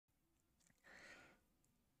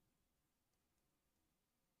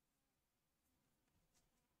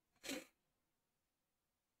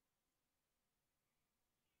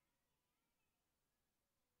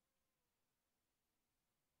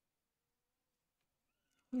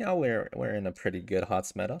Yeah, we're in a pretty good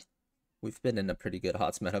HOTS meta. We've been in a pretty good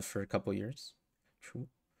HOTS meta for a couple years. True.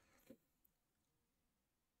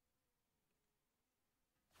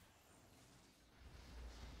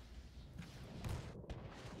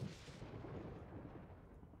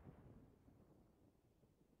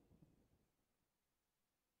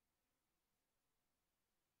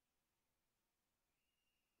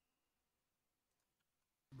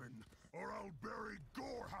 Or I'll bury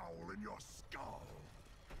Gorehowl in your skull.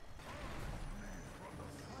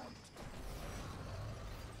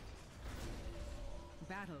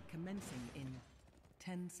 Battle commencing in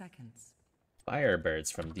 10 seconds.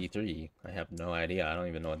 Firebirds from D3. I have no idea. I don't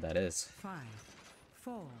even know what that is. 5,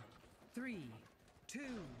 4, 3, 2,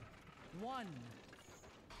 1.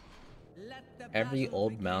 Let the Every battle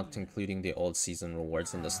old begin. mount, including the old season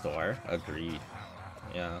rewards in the store. Agreed.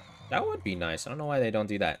 Yeah, that would be nice. I don't know why they don't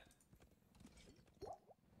do that.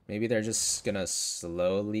 Maybe they're just gonna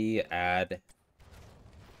slowly add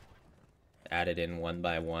it in one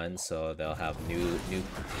by one, so they'll have new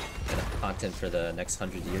kind of content for the next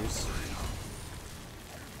 100 years.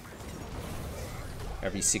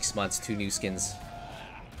 Every 6 months, 2 new skins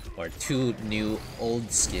or 2 new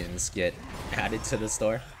old skins get added to the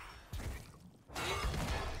store.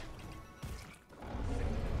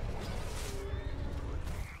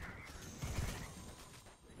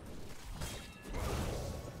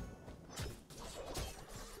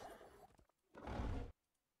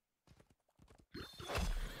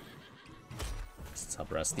 What's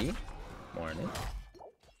up, Rusty? Morning.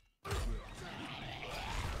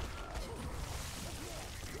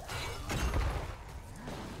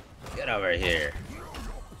 Get over here.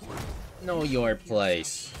 Know your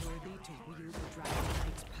place.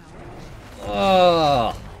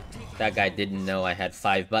 Oh, that guy didn't know I had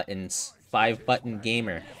 5 buttons. 5-button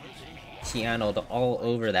gamer. Pianoed all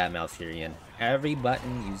over that Malfurion. Every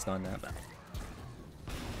button used on that mouth.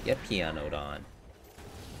 Get pianoed on.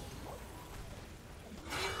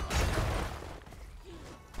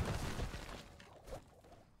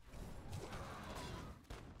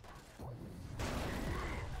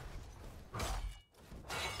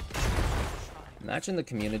 Imagine the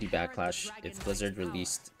community backlash if Blizzard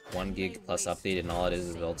released 1 gig plus update and all it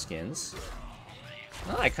is old skins.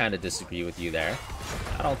 Well, I kind of disagree with you there.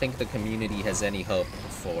 I don't think the community has any hope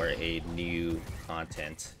for a new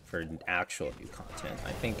content, for actual new content.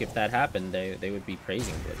 I think if that happened, they would be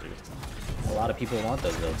praising Blizzard. A lot of people want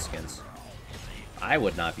those old skins. I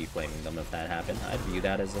would not be blaming them if that happened. I'd view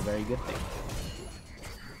that as a very good thing.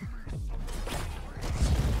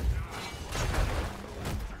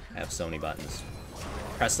 I have so many buttons.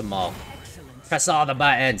 Press them all. Press all the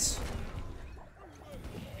buttons.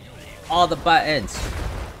 All the buttons.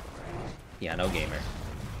 Piano gamer.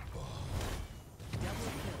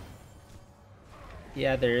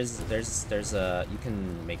 Yeah, there's a, you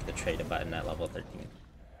can make the trade a button at level 13.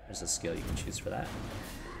 There's a skill you can choose for that.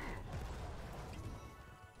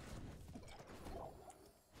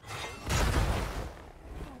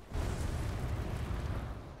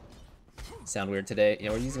 Sound weird today? Yeah,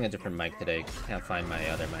 we're using a different mic today. Can't find my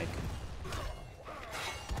other mic.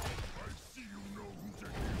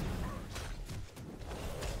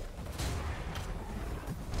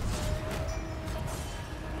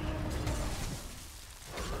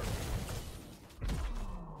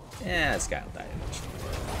 Yeah, this guy will die eventually.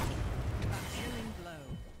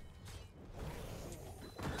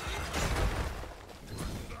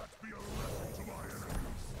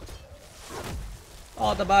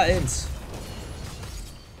 All the buttons.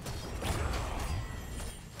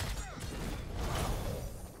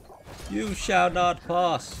 You shall not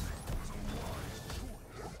pass.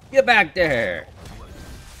 Get back there.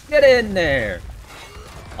 Get in there.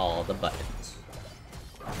 All the buttons.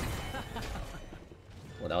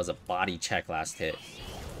 Well, that was a body check last hit.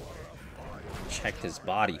 Checked his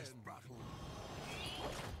body.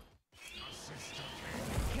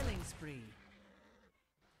 Killing spree.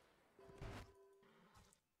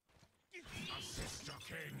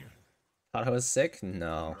 Thought I was sick?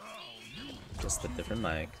 No. Just a different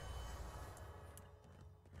mic.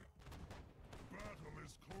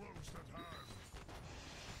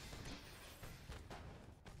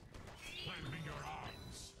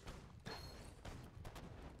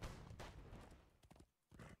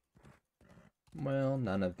 Well,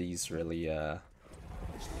 none of these really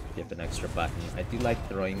give an extra button. I do like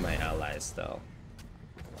throwing my allies though.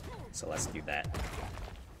 So let's do that.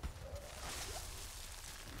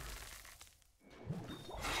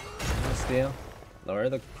 Nice deal. Lower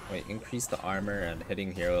the increase the armor and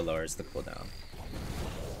hitting hero lowers the cooldown.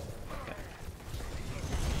 Okay.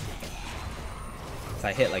 If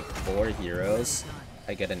I hit like 4 heroes,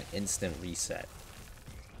 I get an instant reset.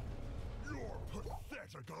 Your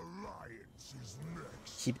pathetic alliance is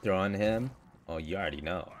next. Keep throwing him. Oh, you already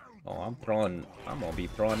know. Oh, I'm gonna be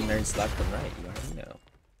throwing nerds left and right. You already know.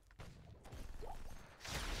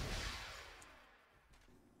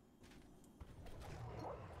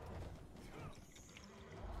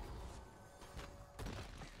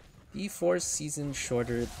 D4 season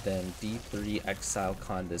shorter than D3 Exile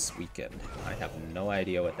Con this weekend. I have no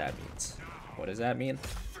idea what that means. What does that mean?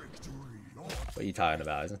 What are you talking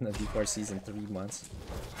about? Isn't the D4 season 3 months?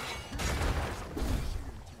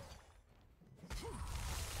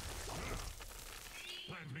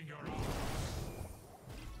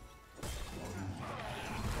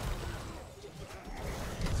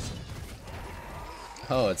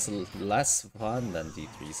 Oh, it's less fun than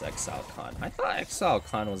D3's Exile Con. I thought Exile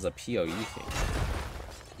Con was a PoE thing.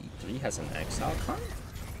 D3 has an Exile Con?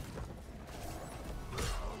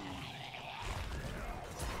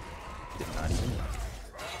 Did not even know.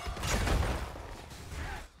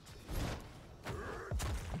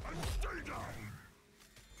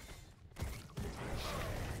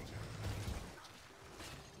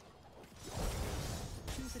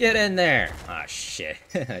 Get in there! Ah, shit.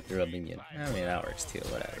 I threw a minion. I mean, that works too,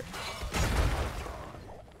 whatever.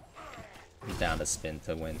 I'm down to spin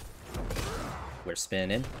to win. We're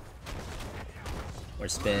spinning. We're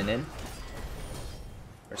spinning.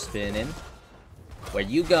 We're spinning. Where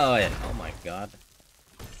you going? Oh my god.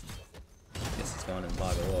 Guess it's going in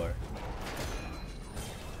Fog of War.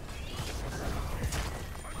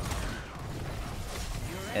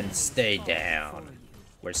 And stay down.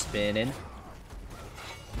 We're spinning.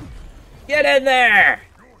 Get in there!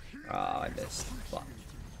 Oh, I missed. Fuck.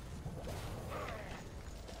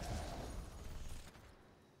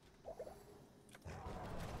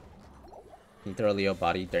 Can you throw Leo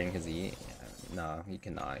body during his E? No, he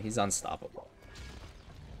cannot. He's unstoppable.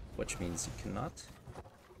 Which means you cannot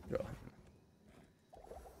throw him.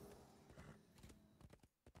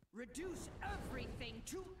 Reduce everything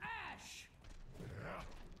to ash!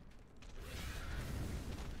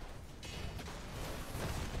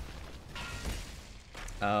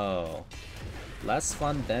 Oh. Less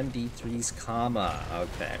fun than D3's comma.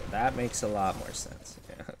 Okay, that makes a lot more sense.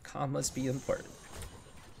 Yeah, commas be important.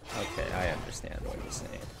 Okay, I understand what you're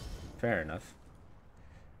saying. Fair enough.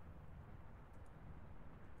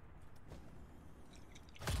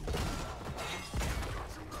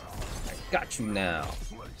 I got you now.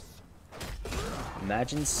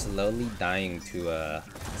 Imagine slowly dying to a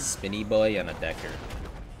spinny boy and a decker.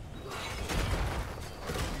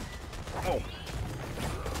 Oh.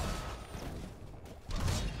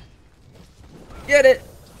 Get it!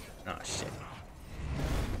 Oh shit.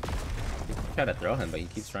 I try to throw him, but he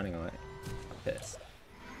keeps running away. I'm pissed.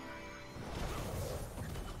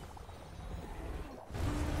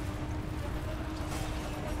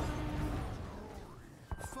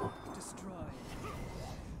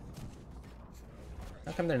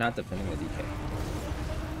 How come they're not defending the DK?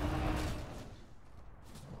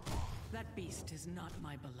 That beast is not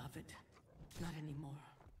my beloved. Not anymore.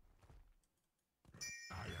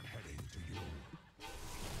 I am heading to you.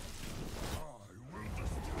 I will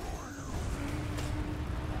destroy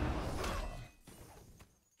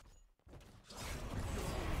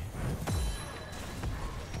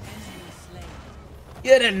Enemy slain.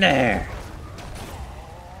 Get in there!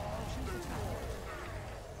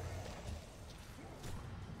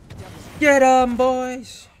 Get 'em,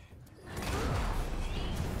 boys!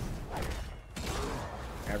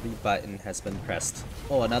 Every button has been pressed.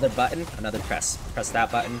 Oh, another button, another press. Press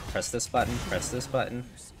that button, press this button, press this button.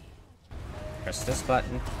 Press this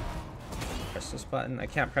button. Press this button. I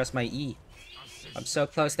can't press my E. I'm so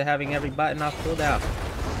close to having every button off cooldown.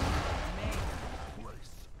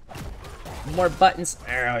 More buttons.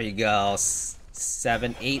 There you go.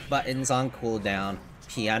 7, 8 buttons on cooldown.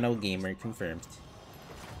 Piano gamer confirmed.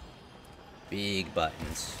 Big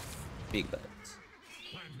buttons. Big buttons.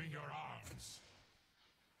 Lend me your arms.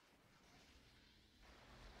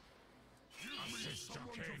 Assist your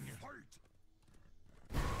king.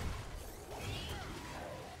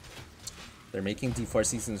 They're making D4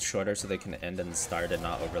 seasons shorter so they can end and start and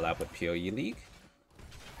not overlap with PoE League.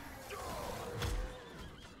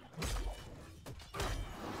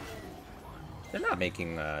 They're not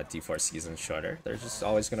making D4 seasons shorter. They're just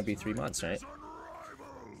always going to be 3 months, right?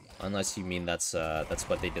 Unless you mean that's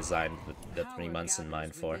what they designed the 3 months in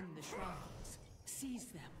mind for. Seize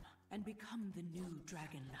them and become the new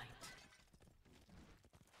Dragon Knight.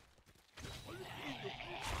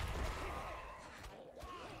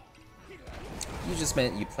 You just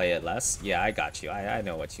meant you play it less? Yeah, I got you. I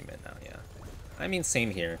know what you meant now, yeah. I mean, same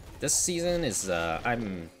here. This season is,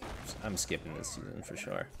 I'm skipping this season for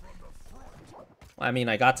sure. Well, I mean,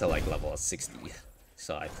 I got to like level 60,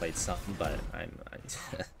 so I played some, but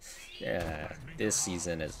yeah, this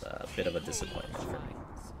season is a bit of a disappointment for me.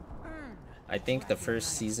 I think the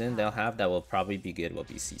first season they'll have that will probably be good will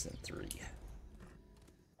be season 3.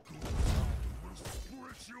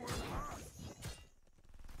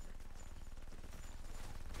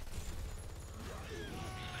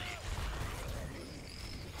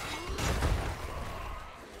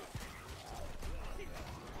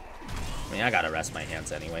 I mean, I gotta rest my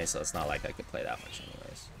hands anyway, so it's not like I could play that much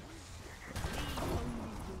anyways.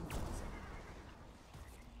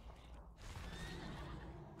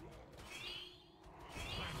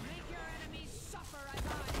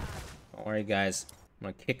 Don't worry, guys. I'm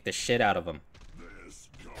gonna kick the shit out of them.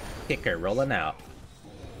 Kicker rolling out.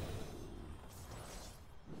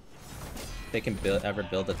 They can ever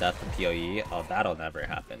build the depth of PoE. Oh, that'll never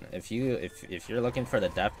happen. If you're looking for the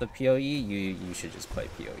depth of PoE, you should just play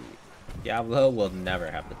PoE. Diablo will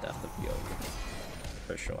never have the depth of PoE,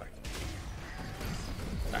 for sure.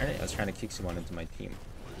 Darn it, I was trying to kick someone into my team.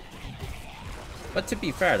 But to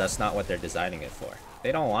be fair, that's not what they're designing it for.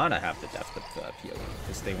 They don't want to have the depth of PoE,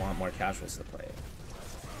 because they want more casuals to play it.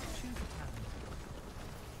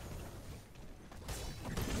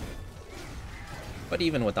 But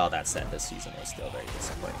even with all that said, this season was still very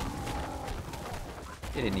disappointing.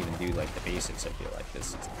 They didn't even do like the basics, I feel like, this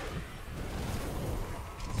season.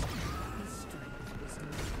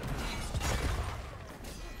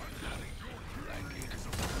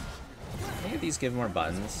 Maybe these give more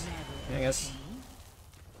buttons. I guess.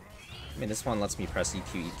 I mean, this one lets me press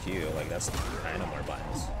EQ, EQ. Like, that's kind of more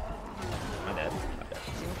buttons. I'm dead. I'm dead.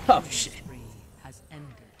 Oh, shit.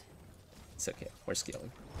 It's okay. We're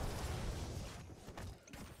scaling.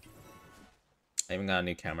 I even got a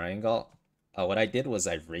new camera angle. What I did was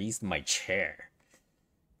I raised my chair.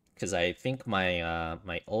 Because I think my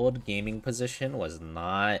my old gaming position was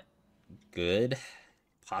not good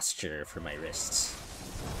posture for my wrists.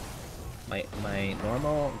 My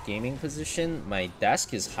normal gaming position, my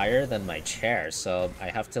desk is higher than my chair, so I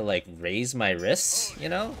have to like raise my wrists, you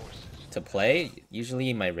know, to play.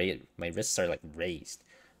 Usually my wrists are like raised.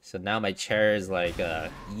 So now my chair is like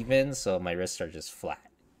even, so my wrists are just flat.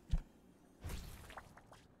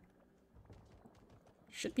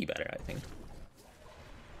 Should be better, I think.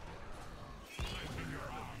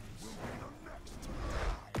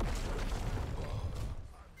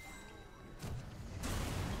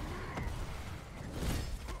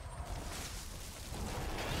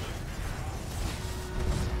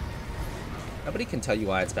 Nobody can tell you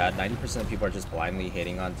why it's bad. 90% of people are just blindly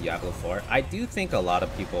hating on Diablo 4. I do think a lot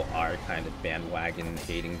of people are kind of bandwagon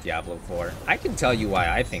hating Diablo 4. I can tell you why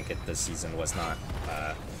I think this season was not...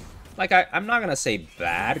 Like, I'm not gonna say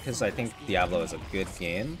bad, because I think Diablo is a good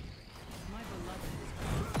game.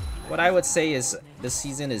 What I would say is, this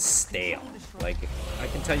season is stale. Like, I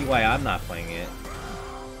can tell you why I'm not playing it.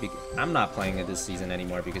 I'm not playing it this season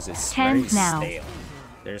anymore, because it's very stale.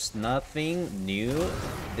 There's nothing new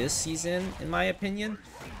this season, in my opinion.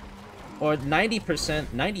 Or 90%,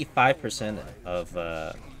 95% of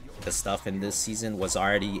the stuff in this season was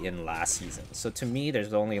already in last season. So to me,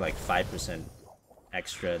 there's only like 5%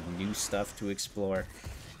 extra new stuff to explore,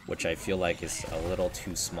 which I feel like is a little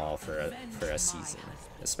too small for a season,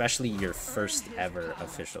 especially your first ever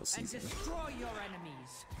official season.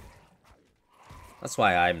 That's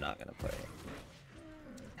why I'm not gonna play it.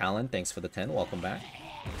 Alan, thanks for the 10. Welcome back.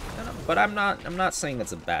 But I'm not saying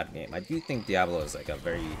it's a bad game. I do think Diablo is like I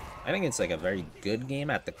think it's like a very good game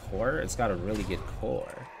at the core. It's got a really good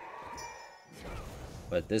core.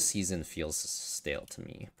 But this season feels stale to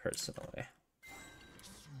me personally.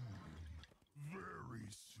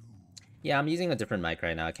 Yeah, I'm using a different mic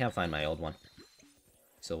right now. I can't find my old one.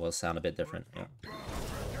 So we'll sound a bit different. Yeah.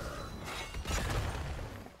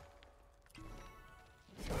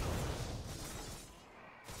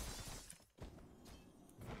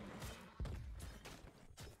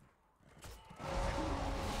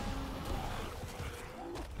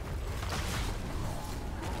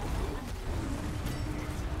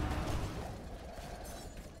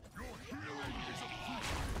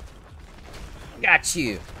 Got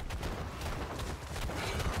you.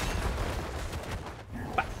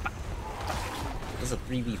 This is a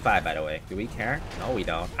 3v5, by the way. Do we care? No, we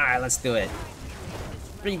don't. Alright, let's do it.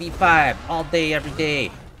 3v5 all day, every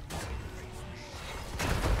day.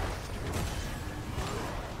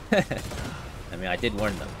 I mean, I did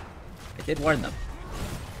warn them. I did warn them.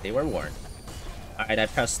 They were warned. Alright, I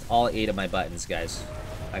pressed all 8 of my buttons, guys.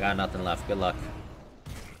 I got nothing left. Good luck.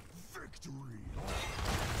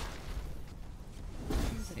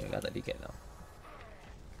 the DK now.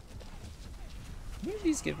 Maybe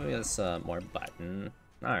these give us more button.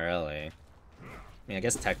 Not really. I mean, I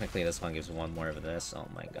guess technically this one gives one more of this. Oh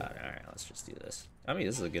my god. Alright, let's just do this. I mean,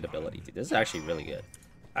 this is a good ability, dude. This is actually really good.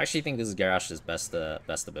 I actually think this is Garrosh's best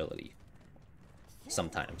ability.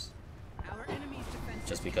 Sometimes.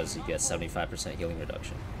 Just because you get 75% healing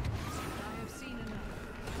reduction.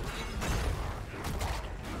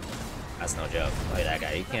 That's no joke. Look at that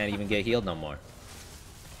guy. He can't even get healed no more.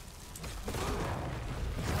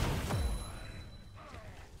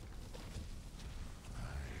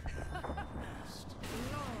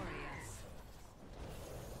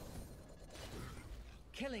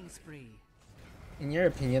 Killing spree. In your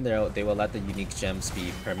opinion, they will let the unique gems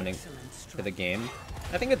be permanent to the game?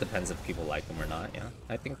 I think it depends if people like them or not, yeah.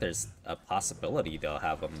 I think there's a possibility they'll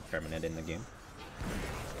have them permanent in the game.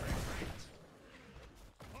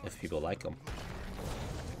 If people like them.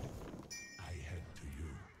 I head to you.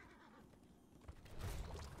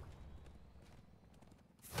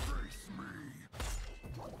 Face me.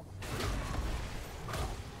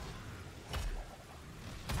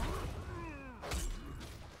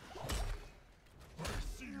 I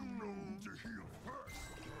see you known to heal first.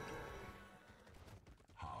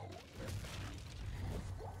 How?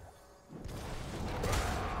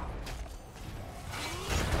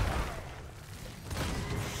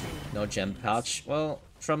 No gem pouch. Well,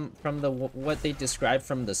 from the what they described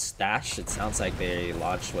from the stash, it sounds like they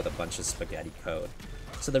launched with a bunch of spaghetti code.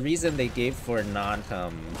 So the reason they gave for not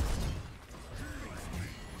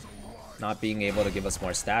being able to give us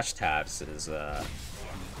more stash tabs is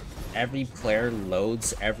every player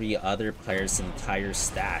loads every other player's entire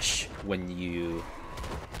stash when you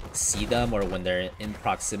see them or when they're in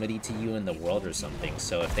proximity to you in the world or something.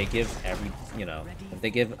 So if they give if they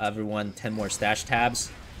give everyone 10 more stash tabs,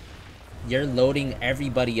 you're loading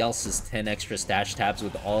everybody else's 10 extra stash tabs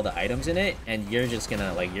with all the items in it, and you're just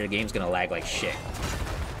gonna, like, your game's gonna lag like shit.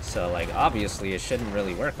 So, like, obviously it shouldn't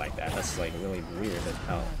really work like that. That's, like, really weird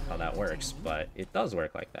how that works, but it does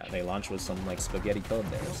work like that. They launch with some, like, spaghetti code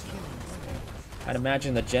there. So, I'd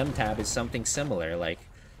imagine the gem tab is something similar. Like,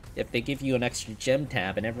 if they give you an extra gem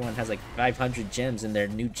tab and everyone has, like, 500 gems in their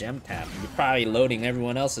new gem tab, you're probably loading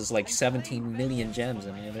everyone else's, like, 17 million gems,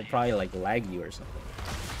 and they'll probably, like, lag you or something.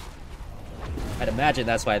 I'd imagine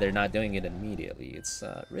that's why they're not doing it immediately. It's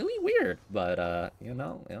really weird, but you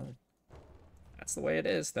know, that's the way it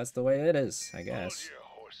is. That's the way it is, I guess.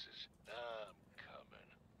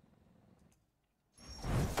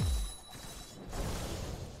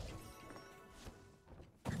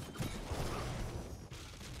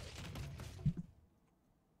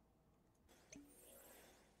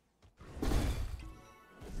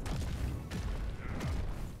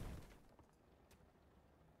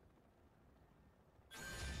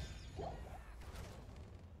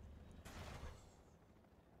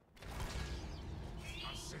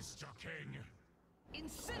 Assist your king.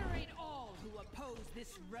 Incinerate all who oppose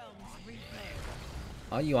this realm's replay.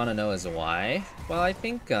 All you want to know is why? Well, I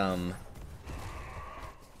think oh,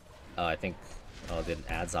 did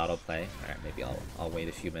ads autoplay? Alright, maybe I'll wait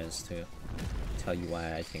a few minutes to tell you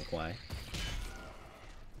why I think why.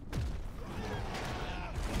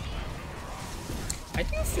 I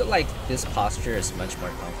do feel like this posture is much more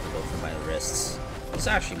comfortable for my wrists. It's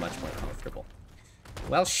actually much more comfortable.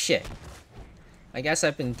 Well, shit. I guess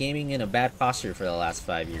I've been gaming in a bad posture for the last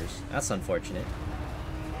 5 years. That's unfortunate.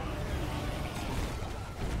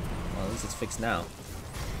 Well, at least it's fixed now.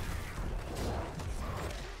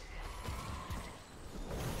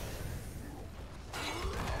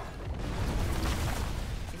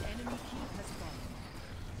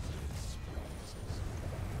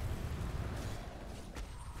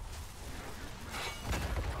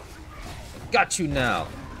 Got you now!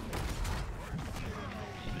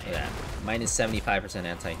 Look at that. Minus 75%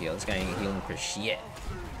 anti-heal. This guy ain't healing for shit.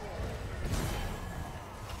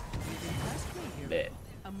 Bit.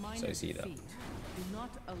 So you see though. Do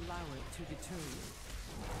not allow it to deter you.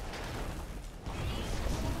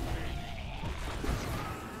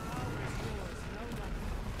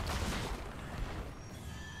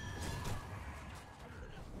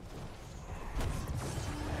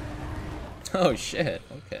 Oh shit,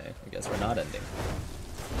 okay. I guess we're not ending.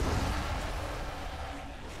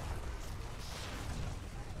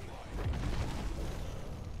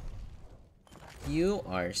 You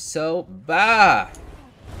are so bad!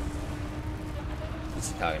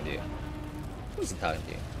 Who's he talking to? Who's he talking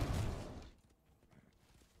to?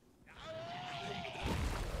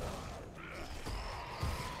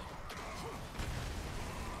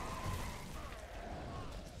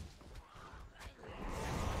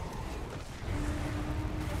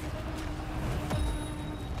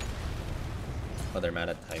 Other mad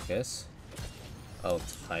at Tychus. Oh,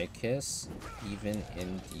 Tychus, even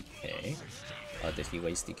in DK. Oh, did he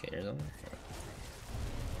waste DK or something?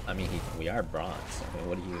 I mean, we are bronze. I mean,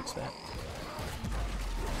 what do you expect?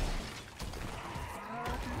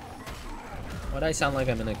 Why'd I sound like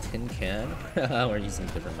I'm in a tin can? We're using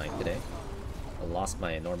a different mic today. I lost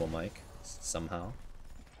my normal mic somehow.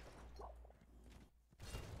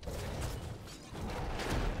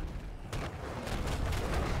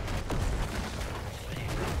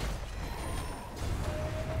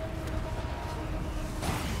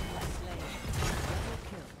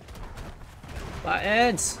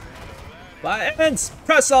 Buttons! Buttons!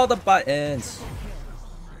 Press all the buttons!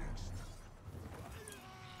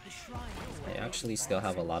 I actually still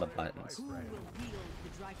have a lot of buttons.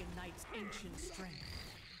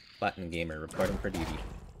 Button gamer, reporting for duty.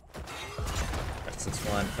 Press this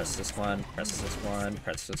one, press this one, press this one,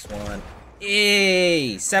 press this one.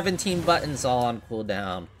 Yay! 17 buttons all on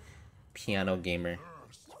cooldown. Piano gamer.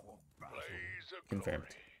 Confirmed.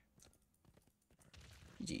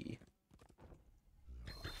 GG.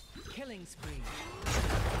 Killing spree.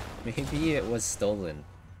 Maybe it was stolen.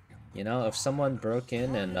 You know, if someone broke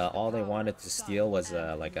in and all they wanted to steal was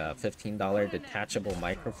like a $15 detachable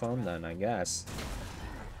microphone, then I guess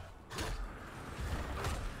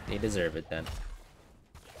they deserve it then.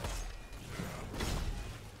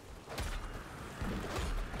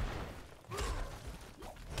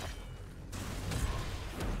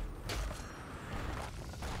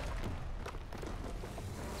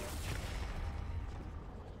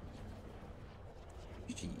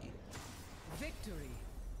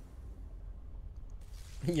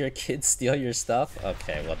 Your kids steal your stuff?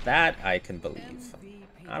 Okay, well that I can believe.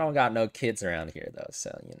 I don't got no kids around here though,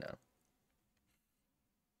 so you know.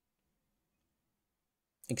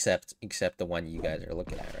 Except the one you guys are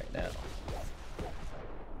looking at right now.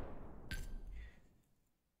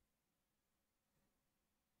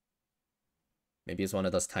 Maybe it's one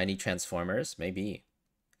of those tiny Transformers, maybe.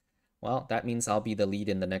 Well, that means I'll be the lead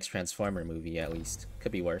in the next Transformer movie at least.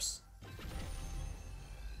 Could be worse.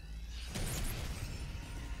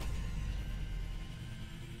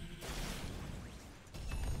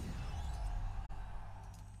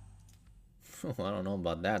 I don't know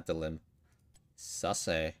about that, Dilim.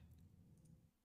 Sussy.